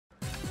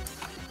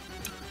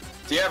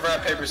Do you have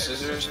rock, paper,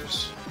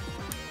 scissors?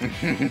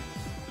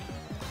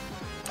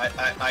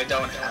 I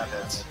don't have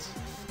it.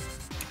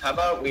 How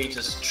about we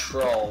just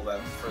troll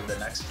them for the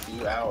next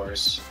few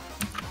hours?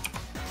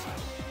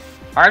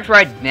 I'll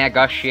try to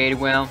negotiate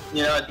with him.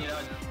 You know.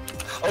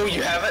 Oh,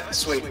 you have it?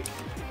 Sweet.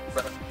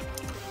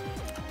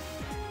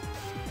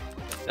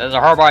 That's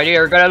a horrible idea.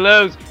 We're gonna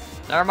lose.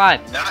 Never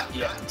mind. Not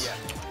yet.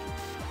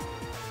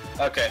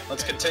 Okay,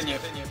 let's continue.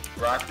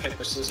 Rock,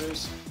 paper,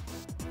 scissors.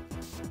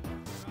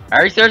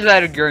 Are you serious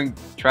that you're going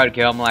to try to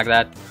kill him like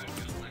that?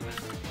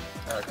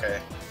 Okay.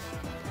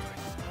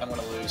 I'm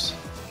gonna lose.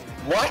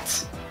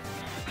 What?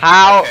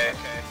 How? Okay.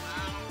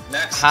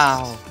 Next.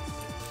 How?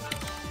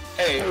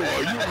 Hey,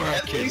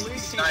 at least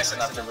he's nice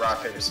enough to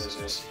rock, paper,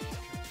 scissors.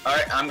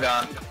 Alright, I'm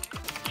gone.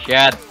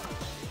 Shit.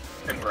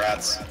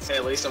 Congrats. Hey,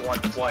 at least I won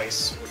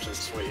twice, which is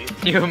sweet.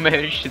 You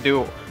managed to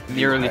do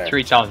nearly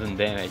 3,000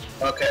 damage.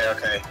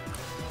 Okay.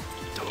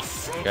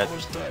 Shit.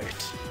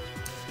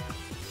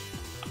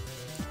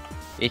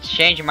 It's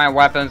changing my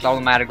weapons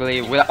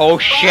automatically with— oh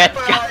shit!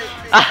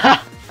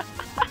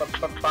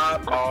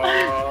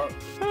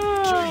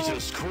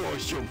 Jesus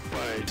Christ, you're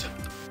bad.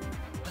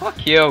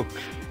 Fuck you.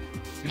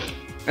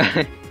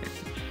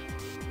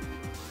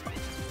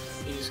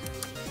 He's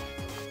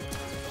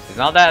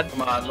not dead.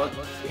 Come on, look.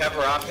 We have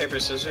rock,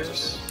 paper,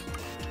 scissors.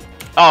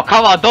 Oh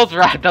come on!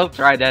 Don't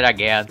try that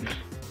again.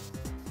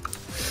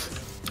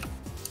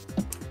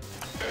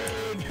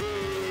 And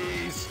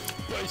he's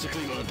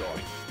basically gonna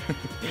die.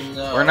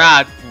 No. We're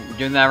not.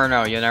 You never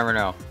know. You never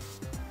know.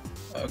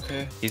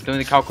 Okay. He's doing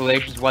the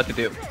calculations what to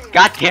do.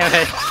 God damn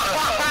it!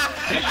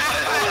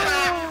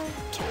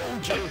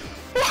 Told you.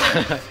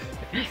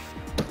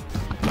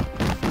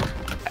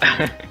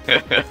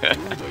 Do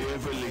they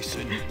ever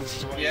listen?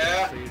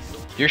 Yeah.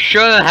 You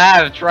shouldn't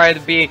have tried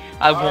to be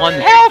at 1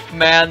 health,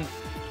 man.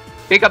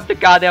 Pick up the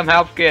goddamn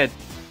health kit.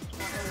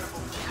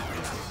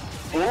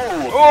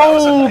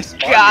 Oh, nice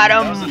got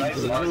bargain. him. That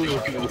was a nice Real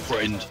bargain.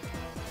 girlfriend.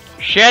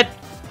 Shit!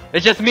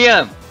 It's just me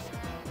and him.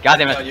 God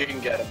damn No, it. you can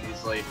get him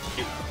easily.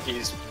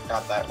 He's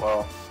not that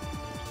well.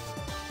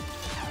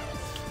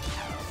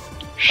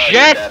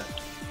 Shit!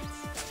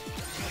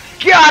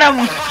 Got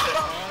him!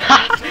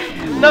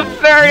 The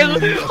very—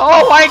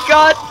 oh my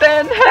god,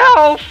 10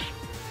 health!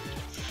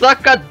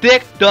 Suck a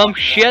dick, dumb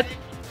shit!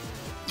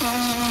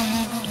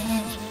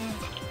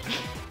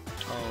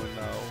 Oh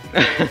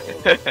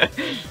no.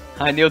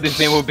 I knew this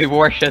thing would be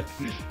worth it.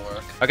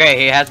 Okay,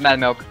 he has mad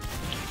milk.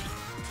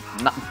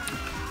 No.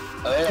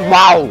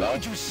 Wow!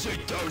 Would you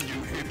sit down,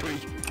 you hippie?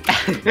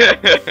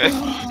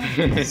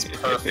 It's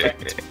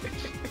perfect.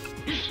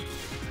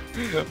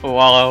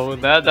 Wow,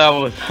 that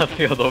was a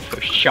beautiful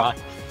shot.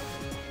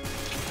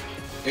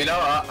 You know,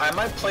 I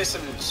might play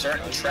some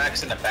certain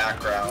tracks in the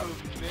background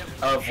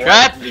of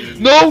Shut! the...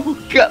 No!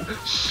 God,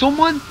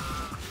 someone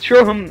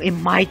throw him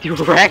in my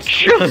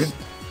direction!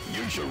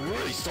 You should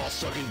really start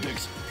sucking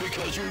dicks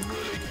because you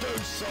really do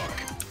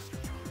suck.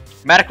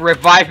 Medic,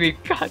 revive me,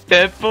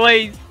 goddamn,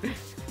 please!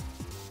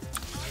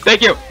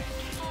 Thank you!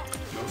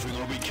 Nothing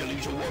I'll be killing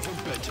your wife in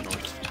bed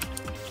tonight.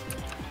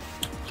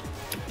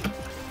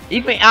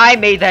 Even I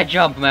made that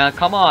jump, man,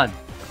 come on!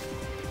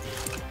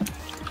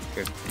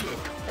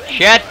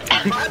 Shit!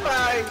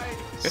 Bye-bye!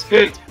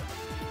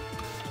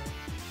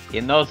 He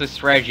knows the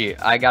strategy,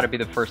 I gotta be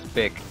the first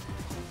pick.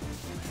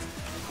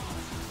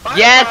 Bye-bye.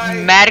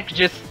 Yes, Medic,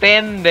 just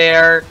stand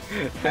there!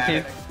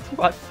 Medic.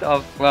 What the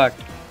fuck?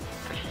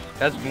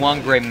 That's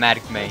one great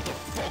Medic mate.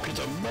 Fuck is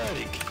a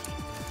medic?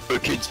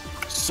 Look, kids,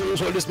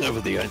 suicide is never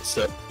the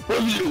answer.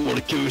 Well, you don't want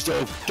to kill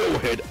yourself, go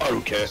ahead, I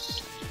don't care.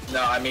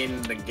 No, I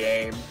mean the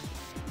game.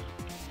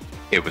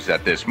 It was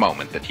at this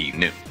moment that he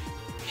knew.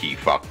 He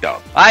fucked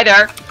up. Hi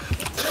there!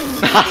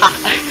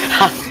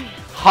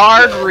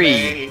 Hard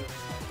read! Hey,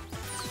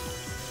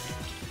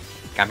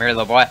 Come here,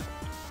 little boy.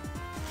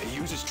 He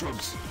uses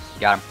drugs.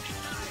 Got him.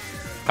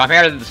 Come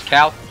here, the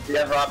scout. do you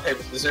have rock,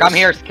 paper, scissors? Come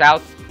here,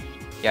 scout.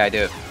 Yeah, I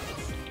do.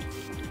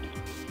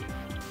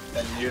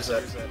 Then use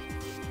it.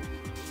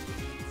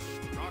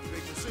 Rock,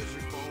 paper,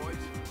 scissors, boys.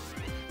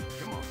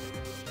 Come on.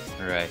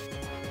 Alright.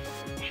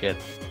 Shit.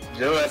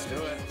 Do it.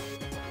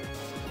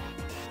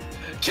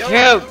 Kill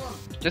Dude! him.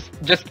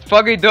 Just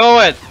fucking do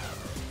it!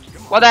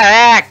 What the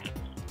heck?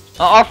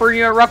 I'll offer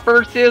you a rock,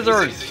 paper,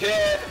 scissors!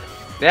 Kid.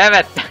 Damn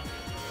it!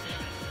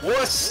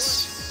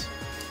 Wuss.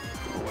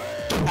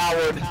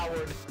 Howard.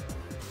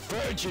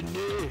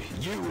 Virgineer,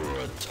 you were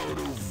a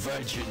total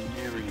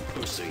virgineering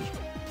pussy.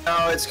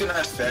 No, it's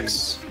gonna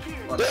fix.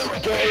 There we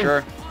go.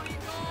 Sure.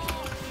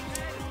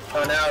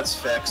 Oh, now it's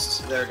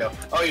fixed. There we go.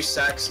 Oh, you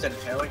Saxton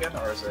Hale again,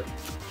 or is it?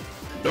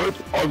 Nope,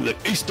 I'm the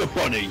Easter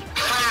Bunny.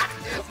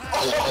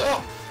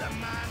 Oh,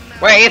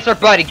 Wait, it's our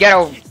buddy.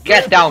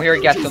 Get down here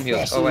and get some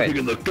heals. Oh wait.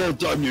 In the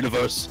goddamn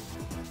universe.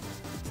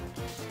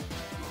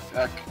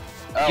 heck.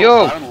 Yo.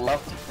 Oh, I would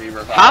love to be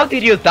revived. How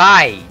did you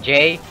die,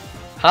 Jay?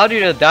 How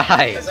did you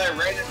die? Because I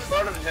ran in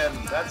front of him.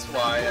 That's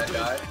why I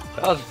died.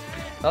 That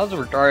was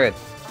retarded.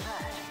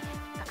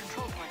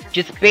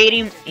 Just bait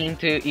him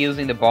into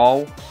using the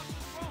ball.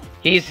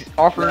 He's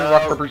offering No,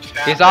 rock paper.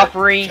 cap He's it,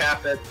 offering.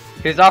 cap it.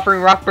 He's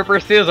offering rock paper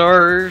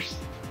scissors.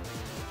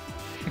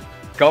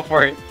 Go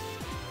for it.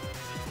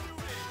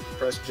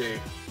 Press G.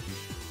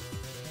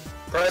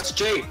 Press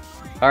G.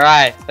 All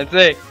right, let's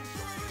see.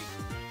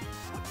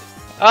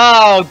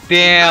 Oh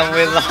damn,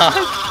 we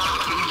lost.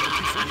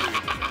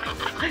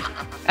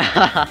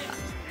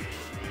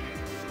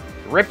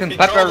 Ripping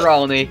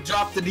pepperoni.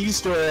 Dropped an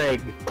Easter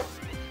egg.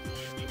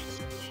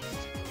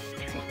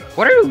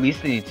 What are you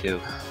listening to?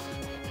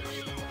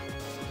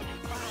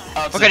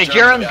 Oh, it's Okay, a the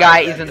German German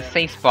guy is in the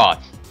same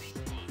spot.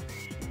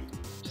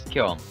 Just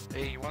kill him.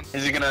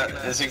 Is he gonna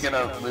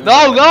lose?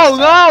 No, no,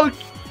 no!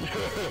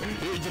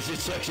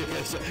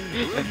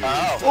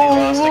 Oh,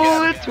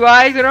 Oh,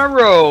 twice in a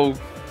row.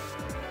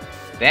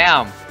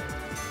 Damn.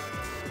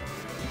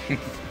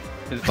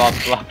 His bomb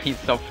floppy is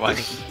so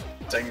funny.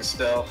 Staying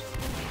still.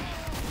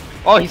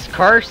 Oh, he's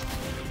cursed.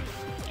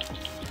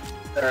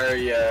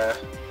 Yeah.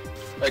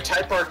 Like,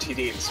 type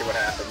RTD and see what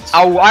happens.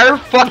 Oh, are you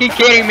fucking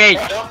kidding me?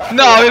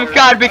 No, you've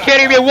got to be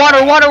kidding me.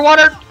 Water, water,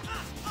 water.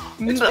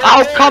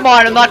 Oh, come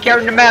on, I'm not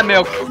carrying the man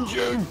milk.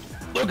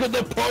 Look at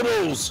the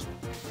puddles.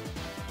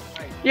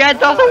 Yeah, it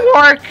doesn't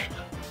work.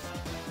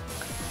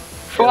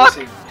 Fuck.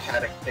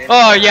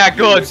 Oh, yeah,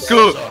 good,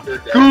 good,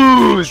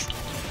 good.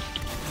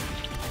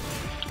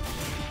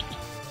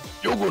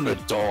 You're gonna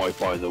die,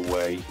 by the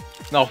way.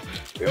 No,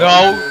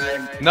 no,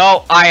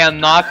 no, I am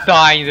not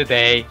dying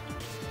today.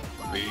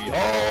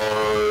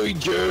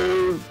 Behind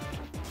you.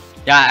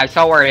 Yeah, I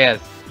saw where he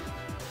is.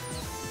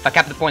 If I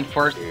kept the point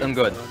first, I'm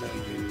good.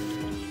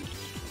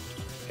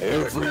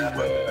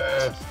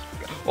 Everywhere.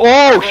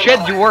 Oh shit,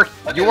 you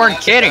weren't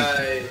kidding.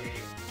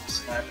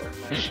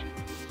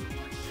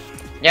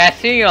 Yeah, I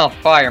see you on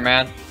fire,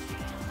 man.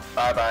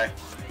 Bye bye.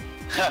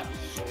 I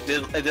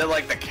did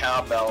like the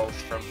cowbells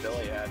from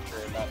Billy after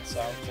that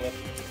sound clip.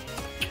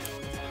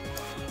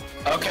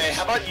 Okay,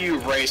 how about you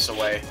race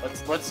away?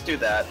 Let's do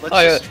that.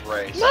 Let's just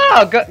race. No,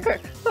 I'm good.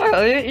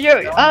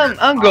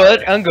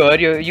 I'm good.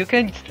 You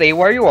can stay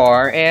where you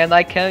are, and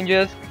I can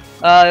just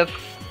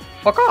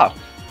fuck off.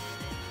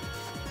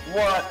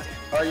 What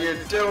are you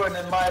doing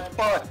in my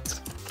butt?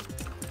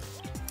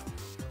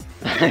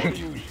 What are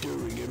you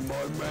doing in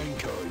my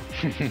manco?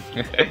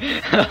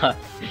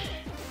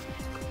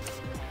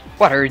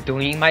 What are you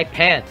doing in my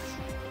pants?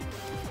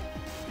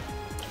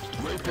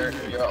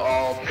 You're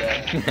all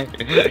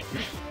dead.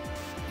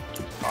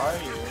 Are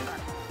you?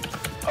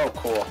 Oh,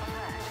 cool.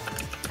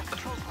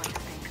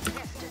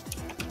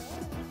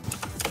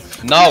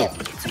 No.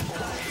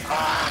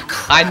 Ah,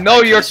 crap, I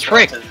know your just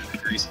trick. wanted